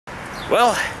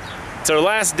Well, it's our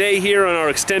last day here on our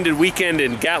extended weekend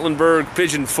in Gatlinburg,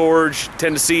 Pigeon Forge,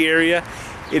 Tennessee area.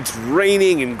 It's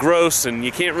raining and gross and you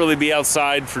can't really be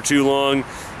outside for too long.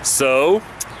 So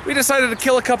we decided to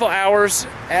kill a couple hours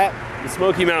at the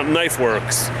Smoky Mountain Knife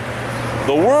Works,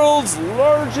 the world's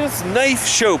largest knife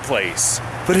show place.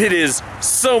 But it is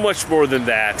so much more than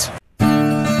that.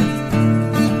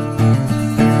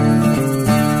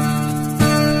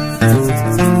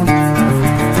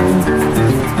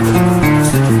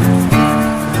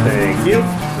 Thank you.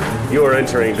 You are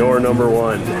entering door number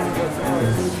 1.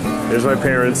 There's my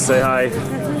parents. Say hi.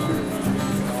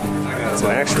 It's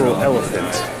an actual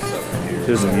elephant.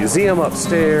 There's a museum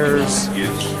upstairs.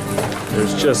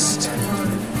 There's just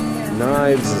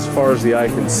knives as far as the eye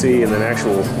can see, and then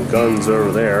actual guns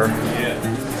over there.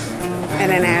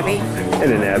 And an abbey.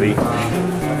 And an abbey.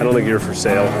 I don't think you're for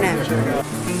sale. No.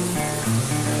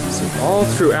 So all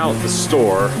throughout the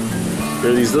store,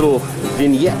 there are these little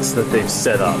vignettes that they've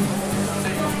set up.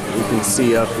 You can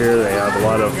see up here they have a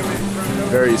lot of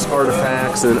various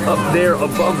artifacts, and up there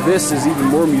above this is even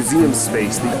more museum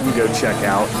space that you can go check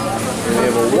out. And they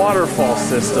have a waterfall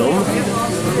system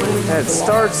that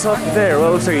starts up there. Well,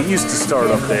 it looks like it used to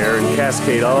start up there and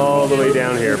cascade all the way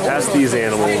down here, past these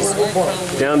animals,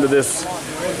 down to this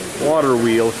water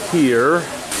wheel here.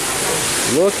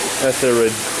 Look at the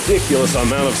ridiculous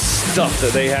amount of stuff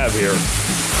that they have here.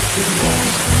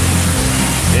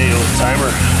 Hey, old timer,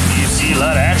 you see a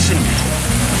lot of action.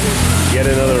 Yet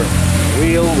another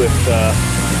wheel with,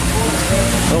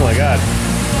 oh my god,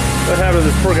 what happened to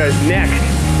this poor guy's neck?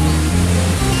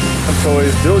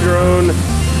 Toys, build your own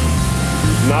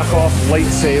knockoff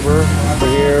lightsaber.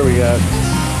 Over here we got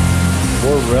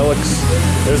more relics.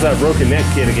 There's that broken neck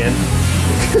kid again.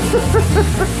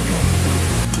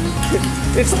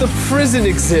 It's the prison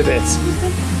exhibit.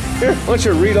 Here, why don't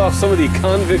you read off some of the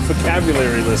convict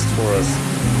vocabulary list for us?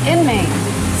 Inmate,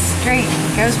 straight,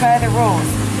 goes by the rules.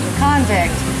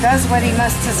 Convict, does what he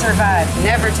must to survive,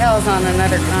 never tells on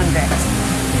another convict.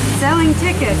 Selling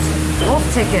tickets, wolf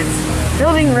tickets,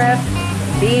 building rep,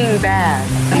 being bad.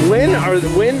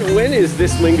 When is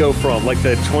this lingo from? Like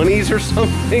the 20s or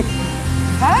something?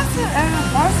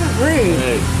 Possibly.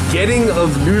 Getting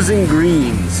of losing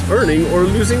greens, earning or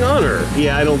losing honor.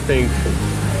 Yeah, I don't think.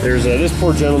 There's this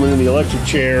poor gentleman in the electric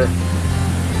chair,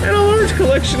 and a large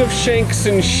collection of shanks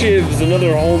and shivs and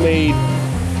other homemade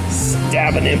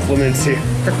stabbing implements here.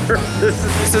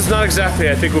 This is not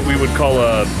exactly, I think, what we would call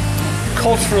a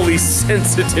culturally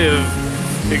sensitive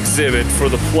exhibit for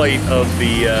the plight of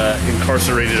the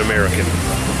incarcerated American.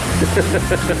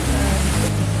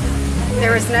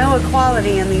 There was no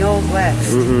equality in the Old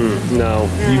West. No,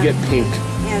 you get pink.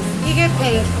 Yes, you get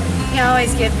pink. You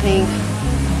always get pink.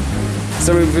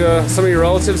 Some of your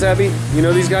relatives, Abby, you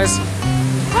know these guys?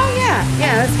 Oh yeah,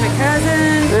 that's my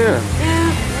cousin. Yeah,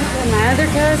 my other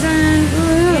cousin.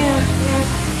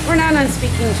 Yeah. We're not on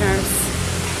speaking terms.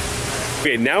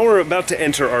 Okay, now we're about to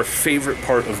enter our favorite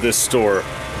part of this store,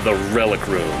 the relic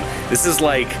room. This is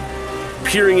like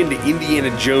peering into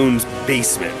Indiana Jones'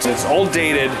 basement. It's all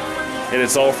dated and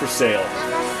it's all for sale.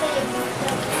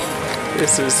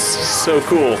 This is so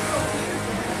cool.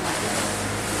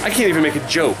 I can't even make a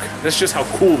joke. That's just how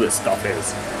cool this stuff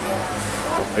is.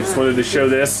 I just wanted to show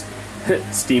this.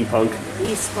 Steampunk.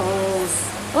 These bowls.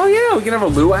 Oh yeah, we can have a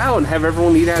luau and have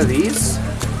everyone eat out of these.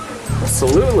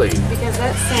 Absolutely. Because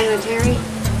that's sanitary.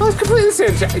 Oh, it's completely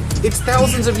sanitary. It's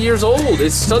thousands of years old.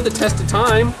 It's stood the test of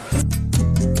time.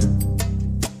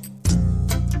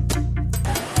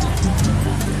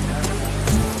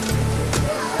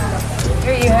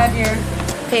 Here you have your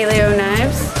paleo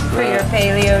knives for your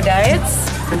paleo diets.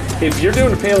 If you're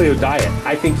doing a paleo diet,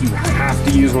 I think you have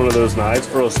to use one of those knives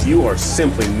or else you are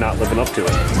simply not living up to it.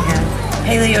 Yeah.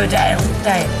 Paleo diet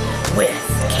with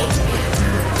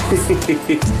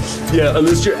cake. Yeah,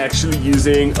 unless you're actually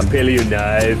using a paleo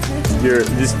knife,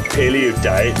 this paleo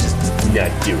diet just does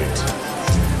not do it.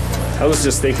 I was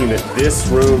just thinking that this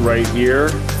room right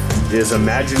here is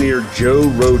Imagineer Joe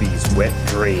Rohde's wet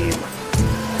dream.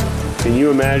 Can you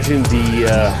imagine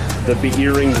the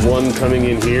be-earringed one coming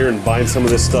in here and buying some of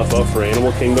this stuff up for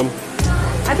Animal Kingdom?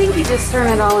 I think you just turn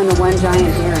it all into one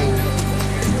giant earring.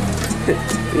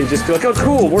 You just go like, oh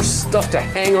cool, more stuff to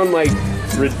hang on my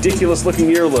ridiculous looking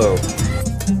earlobe.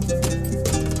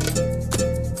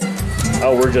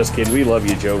 Oh, we're just kidding. We love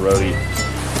you, Joe Rohde.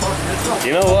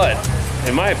 You know what?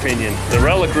 In my opinion, the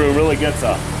relic room really gets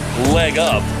a leg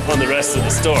up on the rest of the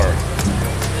store.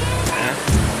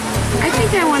 I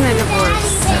think I want a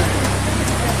divorce.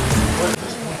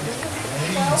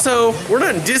 So, we're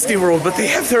not in Disney World, but they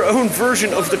have their own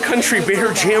version of the Country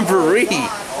Bear Jamboree.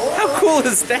 How cool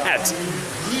is that?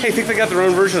 Hey, think they got their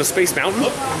own version of Space Mountain?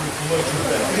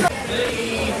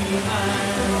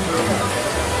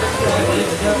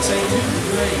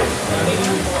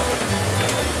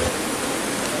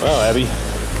 Well, Abby,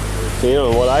 you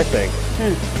know what I think?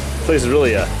 This place is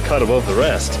really a cut above the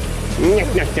rest.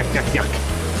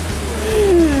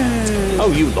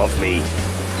 Oh, you love me.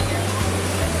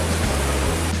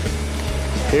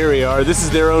 Here we are. This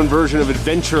is their own version of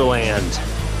Adventureland.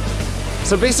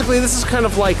 So basically, this is kind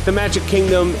of like the Magic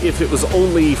Kingdom if it was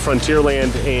only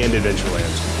Frontierland and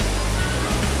Adventureland.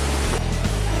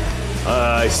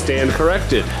 I stand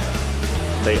corrected.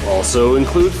 They also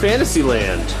include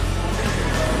Fantasyland.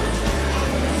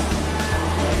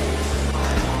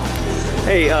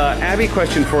 Hey, Abby,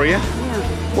 question for you. Yeah.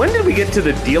 When did we get to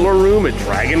the dealer room at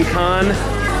Dragon Con?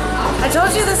 I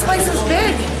told you this place is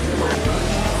big.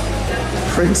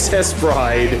 Princess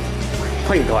Bride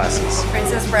pint glasses.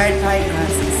 Princess Bride pint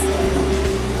glasses.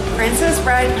 Princess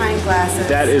Bride pint glasses.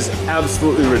 That is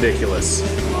absolutely ridiculous.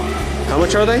 How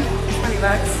much are they?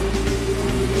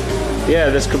 $20. Yeah,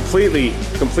 that's completely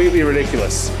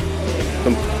ridiculous.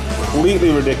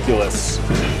 Completely ridiculous.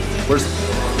 Where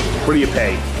do you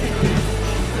pay?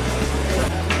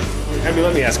 Abby,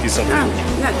 let me ask you something. Oh,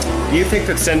 no. Do you think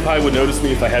that Senpai would notice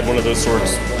me if I had one of those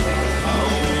swords?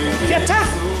 Yatta!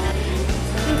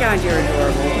 Thank God you're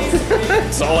adorable.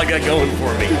 That's all I got going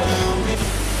for me.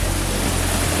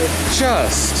 It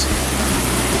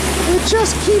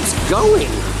just keeps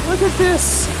going. Look at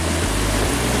this.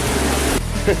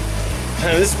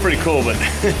 This is pretty cool, but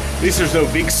at least there's no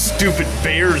big stupid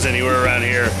bears anywhere around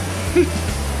here.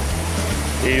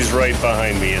 He's right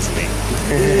behind me, isn't he?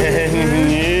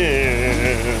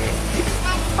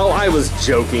 Oh, I was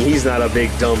joking. He's not a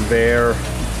big dumb bear.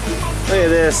 Look at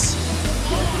this.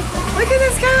 Look at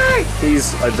this guy.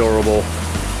 He's adorable.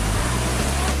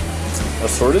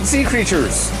 Assorted sea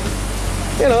creatures.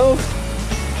 You know,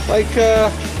 like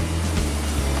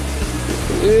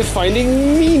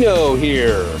Finding Nemo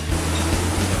here.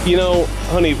 You know,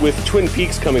 honey, with Twin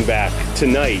Peaks coming back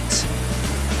tonight,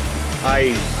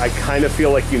 I kind of feel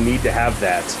like you need to have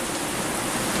that.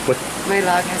 But My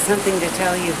log has something to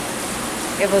tell you.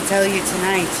 It will tell you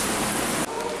tonight.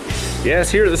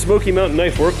 yes, here at the Smoky Mountain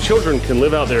Knife Works, children can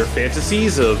live out their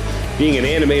fantasies of being an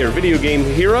anime or video game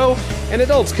hero, and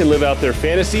adults can live out their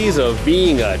fantasies of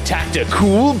being a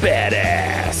tactical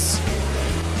badass.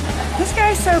 This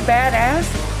guy's so badass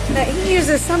that he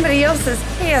uses somebody else's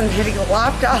hand that he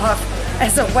lopped off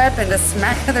as a weapon to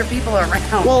smack other people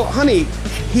around. Well, honey,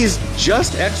 he's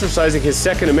just exercising his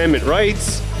Second Amendment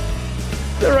rights.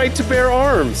 The right to bear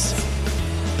arms.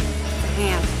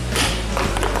 Man.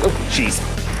 Oh, jeez.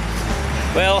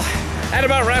 Well, that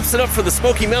about wraps it up for the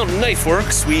Smoky Mountain Knife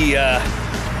Works. We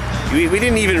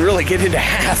didn't even really get into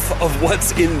half of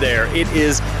what's in there. It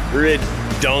is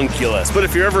redonkulous. But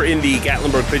if you're ever in the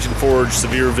Gatlinburg, Pigeon Forge,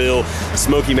 Sevierville,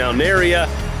 Smoky Mountain area,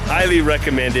 highly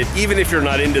recommend it. Even if you're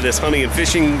not into this hunting and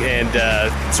fishing and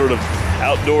sort of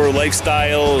outdoor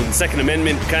lifestyle and Second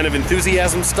Amendment kind of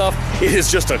enthusiasm stuff, it is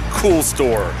just a cool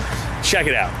store. Check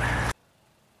it out.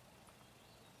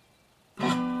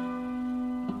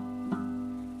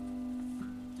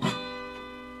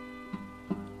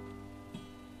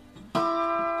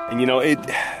 And you know,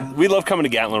 we love coming to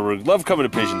Gatlinburg, love coming to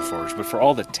Pigeon Forge, but for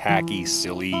all the tacky,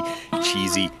 silly,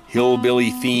 cheesy,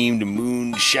 hillbilly-themed,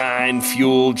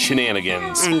 moonshine-fueled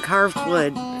shenanigans. And carved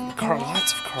wood.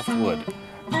 Lots of carved wood.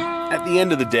 At the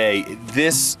end of the day,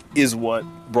 this is what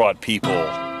brought people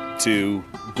to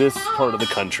this part of the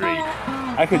country.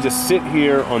 I could just sit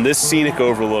here on this scenic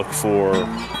overlook for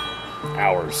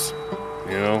hours,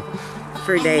 you know?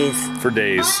 For days. For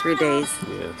days. For days.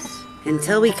 Yes.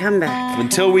 Until we come back.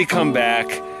 Until we come back,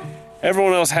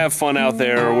 everyone else have fun out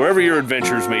there, wherever your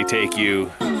adventures may take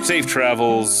you. Safe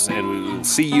travels, and we will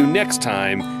see you next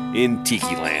time in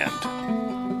Tikiland.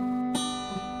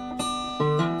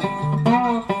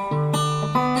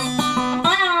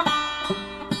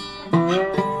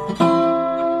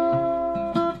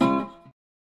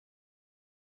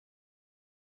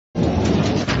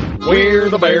 We're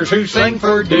the bears who sing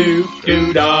for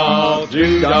doo-doo-dah,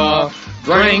 doo-dah,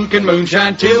 drinking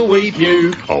moonshine till we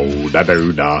puke. Oh,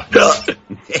 da-doo-dah.